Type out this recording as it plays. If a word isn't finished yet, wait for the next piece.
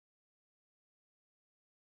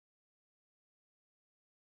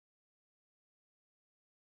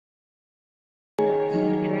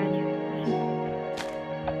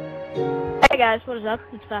guys, what is up?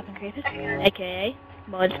 It's Flapping Creepers, aka,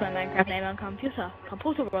 well, it's my Minecraft name on computer,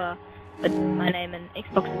 but my name in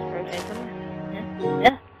Xbox is Pro.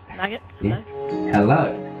 Yeah, Nugget, hello. Yeah.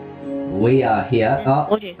 Hello. We are here.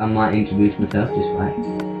 I might introduce myself, just wait.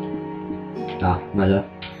 Myself.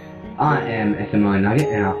 I am SMI Nugget,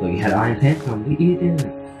 and I thought you had iron pants on. What are you doing?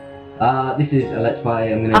 This is a Let's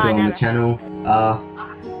Play I'm gonna do on the channel.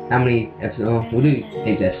 How many episodes? We'll do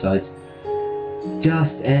 8 episodes.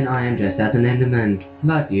 And I am dressed as an Enderman,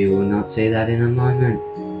 but you will not see that in a moment.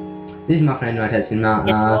 This is my friend right here,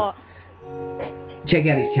 check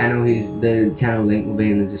out his channel. The channel link will be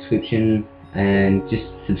in the description, and just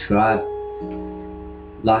subscribe,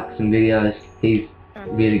 like some videos. He's a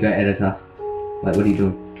really great editor. Wait, what are you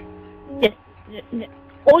doing?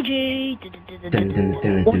 OG!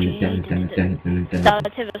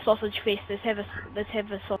 Let's have a sausage feast. Let's have a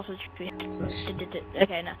sausage feast.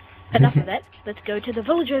 Okay, now enough of that. Let's go to the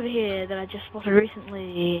village over here that I just spotted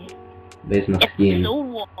recently. There's my skin.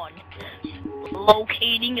 Episode 1.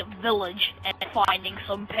 Locating a village and finding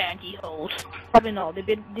some pantyhose. Probably not.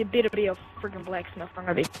 There better be a friggin' blacksmith. I'm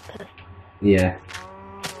gonna be pissed. Yeah.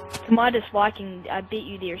 To my disliking, I bet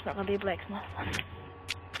you there's not gonna be a blacksmith.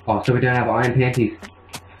 Oh, so we don't have iron panties.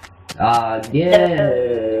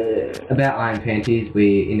 Yeah, about iron panties,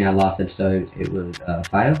 in our last episode, it was a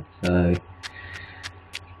fail, so,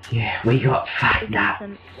 yeah, we got fucked up.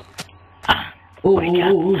 We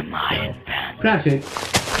got some iron pants.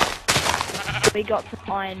 We got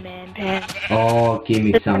some Iron Man pants. Oh, give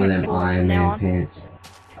me some of them Iron Man pants.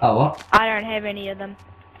 Oh, what? I don't have any of them.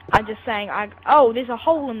 I'm just saying, oh, there's a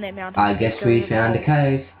hole in that mountain. I guess we found a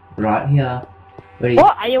cave, right here.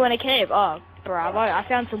 What? Are you in a cave? Oh, bravo. I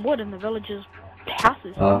found some wood in the village's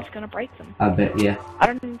houses. Oh. I'm just gonna break them. I bet, yeah. I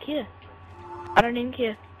don't even care. I don't even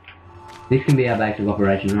care. This can be our base of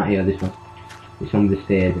operation right here, this one. This one with the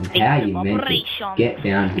stairs, and how you meant to get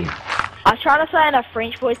down here. I was trying to say in a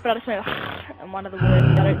French voice, but I just went in one of the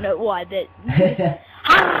words. I don't know why, but...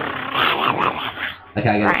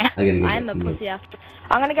 Okay, I gotta go. I'm a pussy after.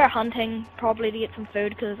 I'm gonna go hunting, probably to get some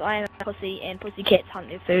food, because I am a pussy, and pussy cats hunt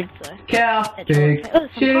their food, so... Cow, pig,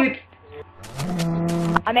 sheep!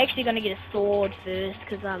 I'm actually gonna get a sword first,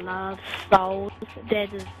 because I love souls.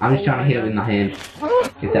 I'm just trying to hit it with my hand,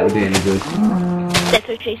 if that would do any good. That's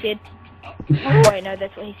what she said. Wait, no,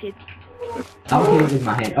 that's what he said. I'll hit it with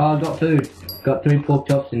my hand. Oh, I got food. Got 3 pork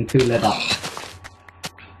chops and 2 leather.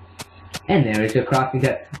 And there is a crafting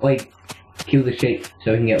table. Wait, kill the sheep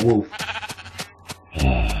so we can get wool.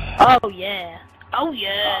 Oh yeah. Oh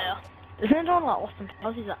yeah. Isn't it on like Austin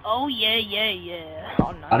Powers? He's like, oh yeah, yeah, yeah.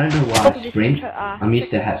 Oh no. I don't know why I sprint. I'm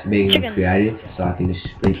used to being creative, so I can just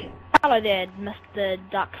sprint. Hello there, Mr.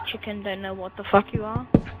 Duck Chicken. Don't know what the fuck you are.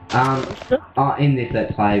 In this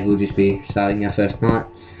Let's Play, we'll just be starting our first night.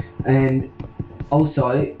 And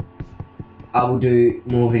also, I will do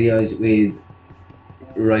more videos with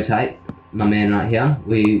Rotate, my man right here.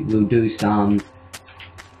 We will do some,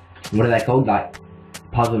 what are they called? Like,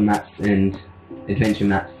 puzzle maps and adventure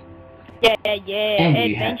maps. Yeah,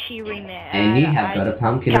 adventuring there. And you have got a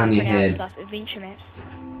pumpkin on your head. Stuff, adventure maps.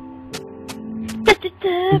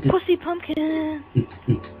 Pussy pumpkin.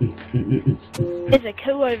 There's a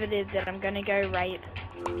coup over there that I'm gonna go rape.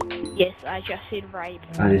 Yes, I just said rape.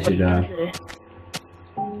 I just said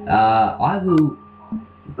I will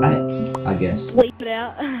rape, I guess. Bleep it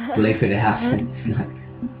out. Bleep it out.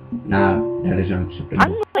 No, that is unacceptable.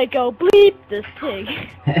 I'm gonna go bleep this pig.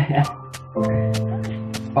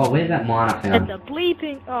 Oh, where's that mine I found? And the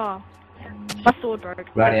bleeping. Oh, my sword broke.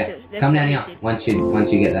 Right here. Come down here. Once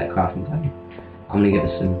you get that crafting table, I'm gonna get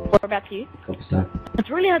us some. What about you? Cobblestone. It's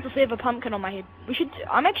really hard to see a pumpkin on my head.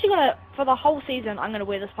 I'm actually gonna, for the whole season, I'm gonna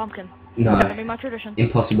wear this pumpkin. No. It's gonna be my tradition.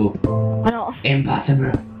 Impossible. I know.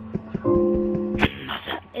 Impossible.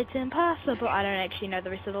 It's impossible. I don't actually know the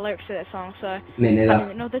rest of the lyrics to that song, so Me neither. I don't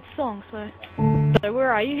even know that song. So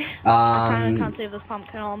where are you? I can't see this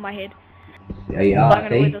pumpkin on my head. Yeah, I'm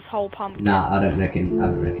gonna wear this whole pumpkin. Nah, I don't reckon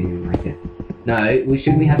you'll make it. No,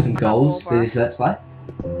 shouldn't we have some goals for this Let's Play?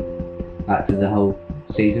 Like for the whole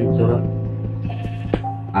season, sort of.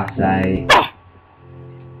 I say.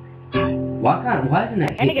 Why isn't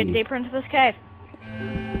that? I'm gonna get deeper into this cave.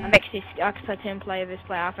 I'm actually, I can play this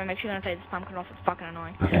play off. I'm actually gonna take this pumpkin off. It's fucking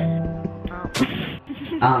annoying. Okay.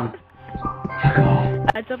 Fuck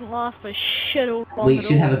off. It doesn't last for shit all. We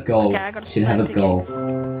should have a goal. Okay, should have a goal.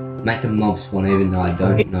 Make a mob spawn, even though I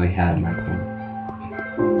don't know how to make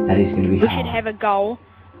one. That is gonna be hard. We should have a goal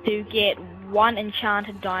to get 1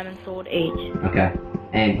 enchanted diamond sword each. Okay.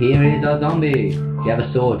 And here is a zombie. Do you have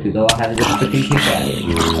a sword? Because all I have is a freaking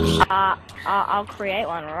kick out. I'll create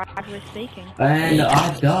one right as we're speaking. And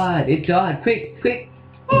I died. It died. Quick, quick.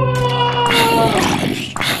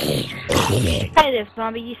 Hey there,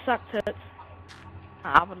 zombie. You suck tits.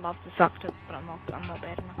 I would love to suck tits, but I'm not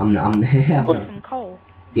bad enough. I'm Put some coal.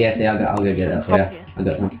 Yeah, see, I'll go get that for you. I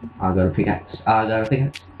got some. I got a pickaxe. I got a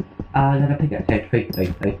pickaxe.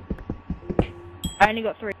 Hey, quick. I only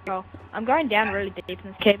got 3 coal. I'm going down really deep in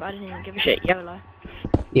this cave. I didn't even give a shit. YOLO.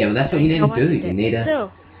 Yeah, well, that's what you need to do. You need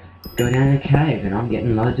to go down the cave, and I'm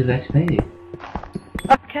getting loads of XP.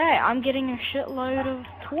 Okay, I'm getting a shitload of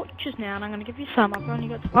torches now, and I'm gonna give you some. I've only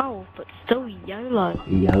got 12, but still YOLO.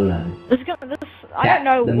 YOLO. I don't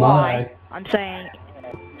know why I'm saying.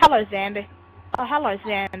 Hello, Zambi. Oh, hello,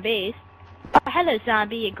 Zambies. Oh, hello,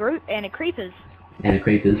 zombie, a group, and a creepers. And the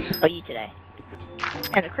creepers. Oh, you today.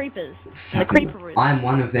 And the creepers. And the creeperers. I'm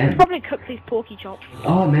one of them. I'll probably cook these porky chops.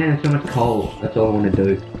 Oh man, there's so much coal. That's all I want to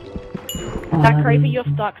do. That creeper, you're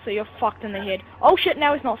stuck, so you're fucked in the head. Oh shit,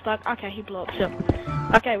 now he's not stuck. Okay, he blew up still.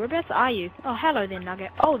 Okay, whereabouts are you? Oh, hello then,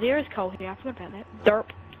 Nugget. Oh, there is coal here. I forgot about that.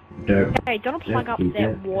 Derp. Hey, don't plug up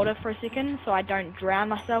that water for a second so I don't drown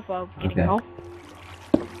myself while getting coal.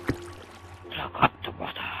 Plug up the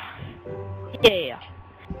water. Yeah.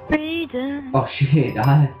 Freedom. Oh shit,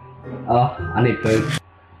 I need food.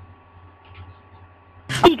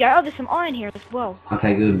 Here you go. Oh, there's some iron here as well.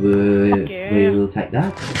 Okay, good. We will take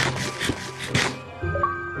that.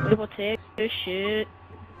 We will take this shit.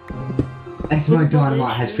 SMO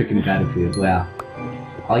Dynamite has freaking Battlefield. Wow.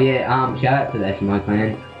 Oh yeah. Shout out to the SMO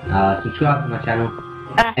clan. Subscribe to my channel.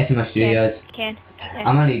 SMO Studios.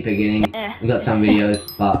 I'm only beginning. We've got some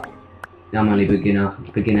videos, but I'm only beginner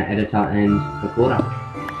editor and recorder.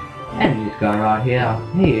 And this guy right here,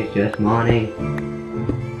 he is just mining.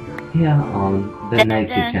 Here on the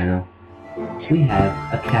Nature Channel, we have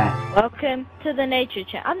a cat. Welcome to the Nature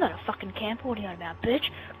Channel. I'm not a fucking camp. What are you on about, bitch?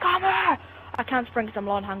 Come here! I can't spring because I'm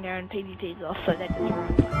low on hunger and PvP's off, so that just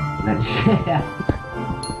runs.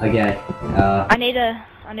 Okay. I need a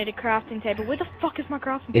crafting table. Where the fuck is my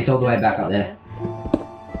crafting table? It's all the way back up there.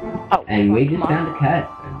 Oh, and we just found a cat.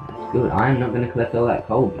 That's good. I'm not going to collect all that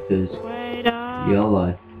coal because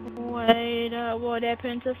YOLO. What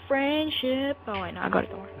happened to friendship? Oh wait, no, I got it.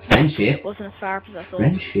 Don't worry. Friendship? Wasn't as far up as I thought.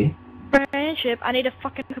 Friendship? I need to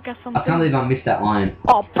fucking cook us some food. I can't believe I missed that iron.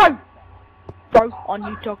 Oh, bro, I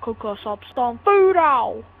need to cook us up some food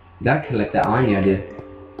now. Don't collect that iron, you do.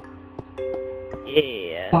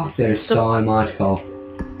 Yeah. Fuck, there's so much coal.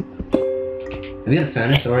 Have you got a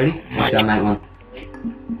furnace already? Should I make one?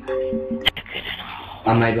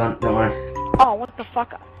 I made one, don't worry. Oh, what the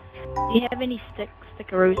fuck? Do you have any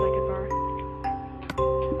stickaroos I could borrow?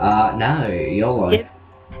 No, YOLO. Yep.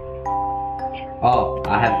 Oh,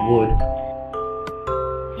 I have wood.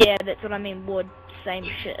 Yeah, that's what I mean, wood. Same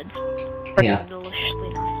shit. It's freaking deliciously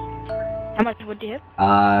nice. How much wood do you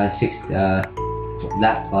have? 6,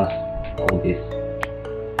 that plus all this.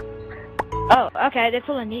 Oh, okay, that's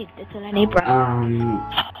all I need. That's all I need, bro.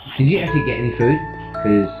 Did you actually get any food?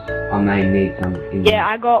 Because I may need some. Yeah,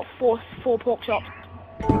 I got four pork chops.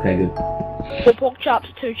 Okay, good. 4 pork chops,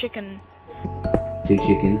 2 chicken. 2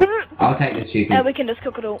 chicken. I'll take the chicken. And we can just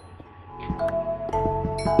cook it all.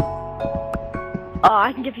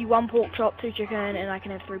 I can give you 1 pork chop, 2 chicken, and I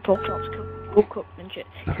can have 3 pork chops all cooked and shit.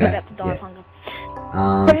 Okay. I'm about to die of hunger.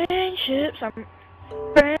 Friendships,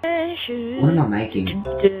 friendships. What am I making?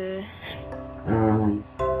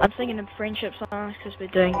 I'm singing a friendship song because we're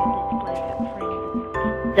doing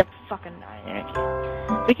the fucking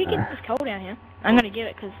we could get this coal down here. I'm gonna get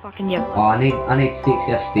it because fucking Oh, I need 6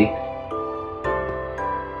 sticks.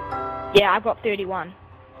 Yeah, I've got 31.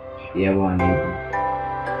 Yeah, well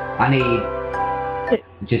I need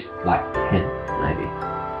just like 10 maybe.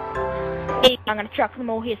 I'm gonna chuck them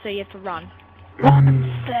all here so you have to run. Run,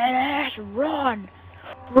 fast, run!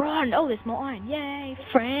 Run! Oh, there's more iron. Yay,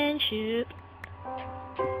 friendship.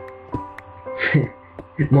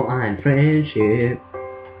 More iron, friendship.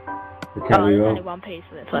 That's how we there's roll. only 1 piece,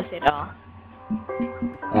 so that's why I said,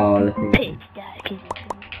 Oh, the thing.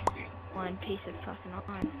 1 piece of fucking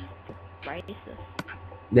iron. Racist.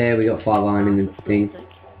 There, we got 5 iron in the thing.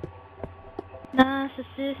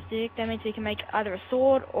 Narcissistic. That means we can make either a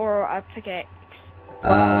sword or a pickaxe. We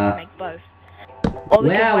can make both. Or we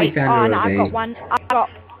found a ravine.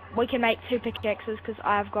 We can make 2 pickaxes because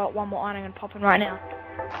I've got 1 more iron I'm gonna pop in right now.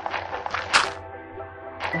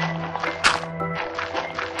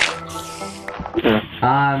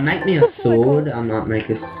 Make me a sword. I might make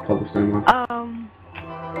a cobblestone one.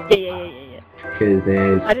 Yeah. Cause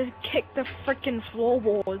there's... I just kicked the freaking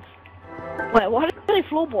floorboards. Wait, what are they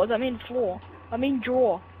floorboards? I mean floor. I mean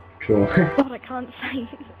draw. Draw. God, I can't say.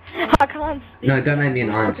 I can't speak. No, don't make me an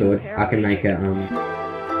iron sword. I can make a,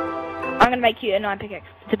 I'm gonna make you an iron pickaxe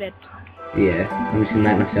to bed. Yeah, I'm just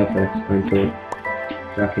gonna make myself a stone sword.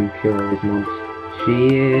 So I can kill all these mobs.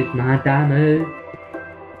 She is my diamond.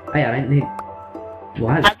 Hey, I don't need...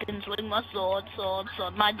 What? I can swing my sword,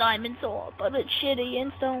 my diamond sword, but it's shitty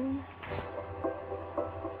in stone.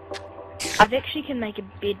 I actually can make a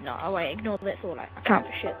bed now. Oh wait, ignore that sword. I can't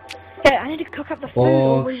for shit. Okay, I need to cook up the food.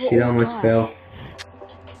 Oh, shit, almost fell.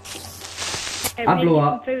 Okay, I blew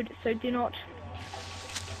up. Some food, so do not...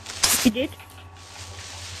 You did?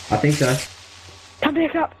 I think so. Come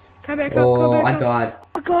back up. Come back up. Oh, Come back I up. died.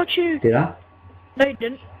 I got you. Did I? No, you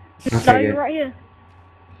didn't. Okay, No, good. you're right here.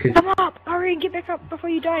 Come up! Hurry and get back up before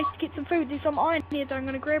you die. Get some food. There's some iron here that I'm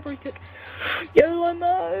gonna grab real quick. YOLO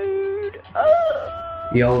mode! Oh,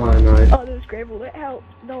 YOLO mode. oh there's gravel. That helps.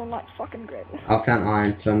 No one likes fucking gravel. I found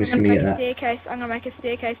iron, so I'm just I'm gonna gonna get make a that. staircase. I'm gonna make a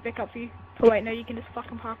staircase back up for you. Oh wait, no, you can just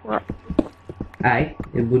fucking parkour up. Hey,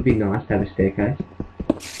 it would be nice to have a staircase.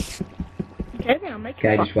 Okay, then I'll make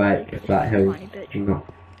Okay, a just wait. It's like hell. I'm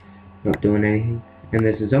not doing anything. And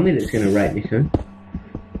there's a zombie that's gonna rape me soon.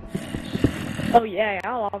 Oh yeah,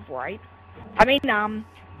 I love rape. I mean,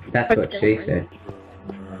 That's what she said.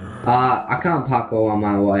 I can't parkour on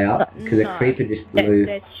my way up because a creeper just blew.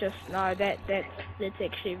 That's just no. That's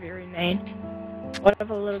actually very mean. What if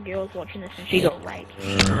a little girl's watching this and she got raped?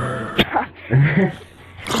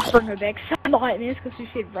 Just bring her back some nightmares because she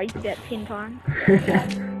said raped about 10 times.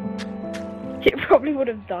 She probably would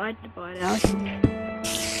have died by now.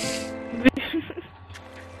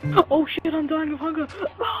 Oh shit! I'm dying of hunger.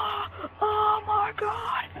 Oh my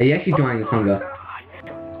god! Are you actually dying of hunger?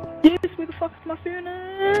 Yes, where the fuck's my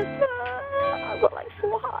furnace? I've got like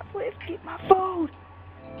 4 hearts left. Get my food.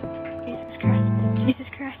 Jesus Christ. Jesus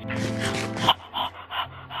Christ. Wow.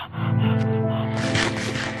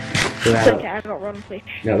 It's okay, I got rotten flesh.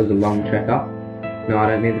 That was a long trek up. No, I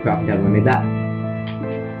don't need the crafting table, I need that.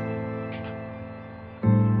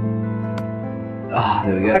 Ah,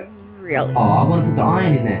 there we go. Really? Oh, I want to put the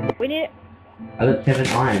iron in there. We need it. I got 7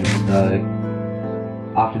 iron, so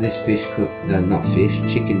after this fish not fish,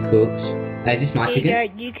 chicken cooks. Hey, just my chicken? There you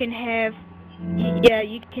go, you can have, yeah,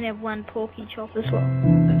 you can have 1 porky chop as well.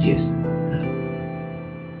 Cheers.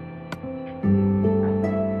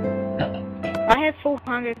 I have full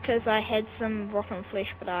hunger because I had some rotten flesh,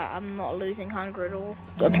 but I'm not losing hunger at all.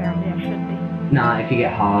 Apparently I should be. Nah, if you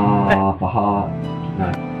get half a heart,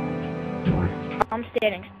 no. Fine. I'm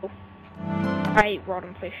standing still. I ate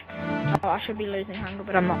rotten fish. Oh, I should be losing hunger,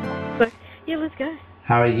 but I'm not. So, yeah, let's go.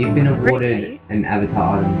 Harry, you've been awarded an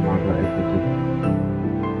avatar item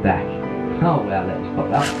back. Oh wow, that just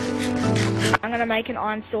popped up. I'm gonna make an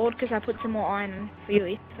iron sword because I put some more iron in for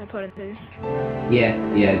you. So I put it in. Yeah,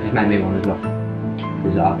 just make me one as well.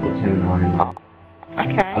 Because I put 7 iron. Oh,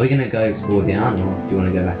 okay. Are we gonna go explore down or do you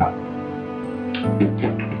want to go back up?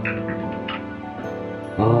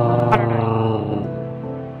 I don't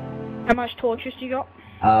know. How much torches do you got?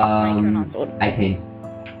 18.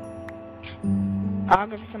 I'll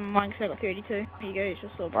go for some of mine because I got 32. Here you go, it's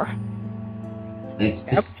your sword, bro. It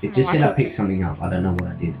just said I picked something up. I don't know what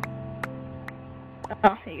I did.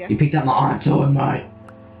 Oh, here you go. You picked up my iron sword, mate.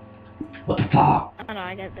 What the fuck? Oh no,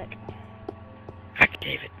 I got it back.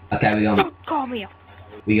 David. Okay, we going. Don't call me a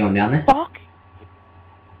We going down there? fuck.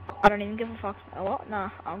 I don't even give a fuck. Oh, what? Nah,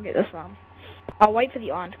 I'll get this one. I'll wait for the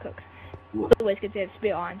iron to cook. What? It's always good to have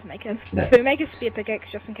spare iron to make a... So we make a spare pickaxe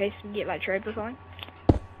just in case we get like trapped or something.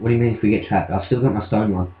 What do you mean if we get trapped? I've still got my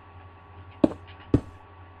stone one.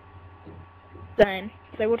 Then,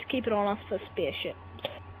 so we'll keep it on us for spare shit.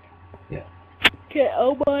 Yeah. Okay,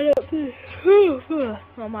 I'll mine up this.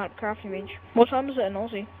 I'll mine up crafting bench. What time is it in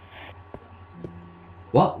Aussie?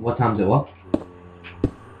 What? What time's it? What?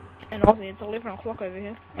 In Aussie, it's 11 o'clock over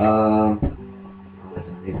here. I don't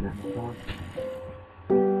even know the time.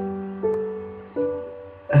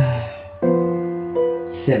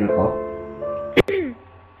 7 o'clock.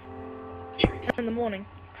 In the morning.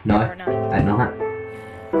 No, Or no. at night.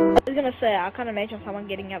 I was gonna say, I can't imagine someone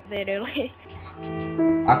getting up that early.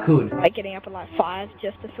 I could. Like getting up at like 5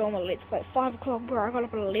 just to film a Let's Play. 5 o'clock, bro. I got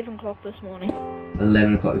up at 11 o'clock this morning.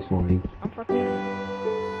 11 o'clock this morning.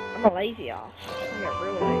 I'm a lazy ass. I got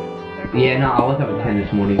real lazy. Yeah, no, I woke up at 10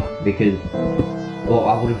 this morning because, well,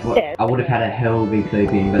 I would have had a hell of a big sleep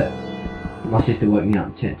in, but my sister woke me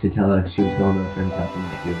up to tell her she was going to her friend's house and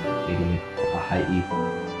make you idiot. I hate you.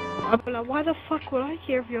 I'd be like, why the fuck would I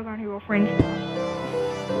care if you're going to your friend's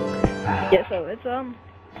house? Yeah, so it's,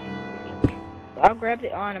 I'll grab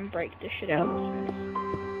the iron and break this shit out.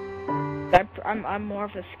 I'm more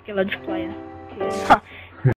of a skillage player. Yeah.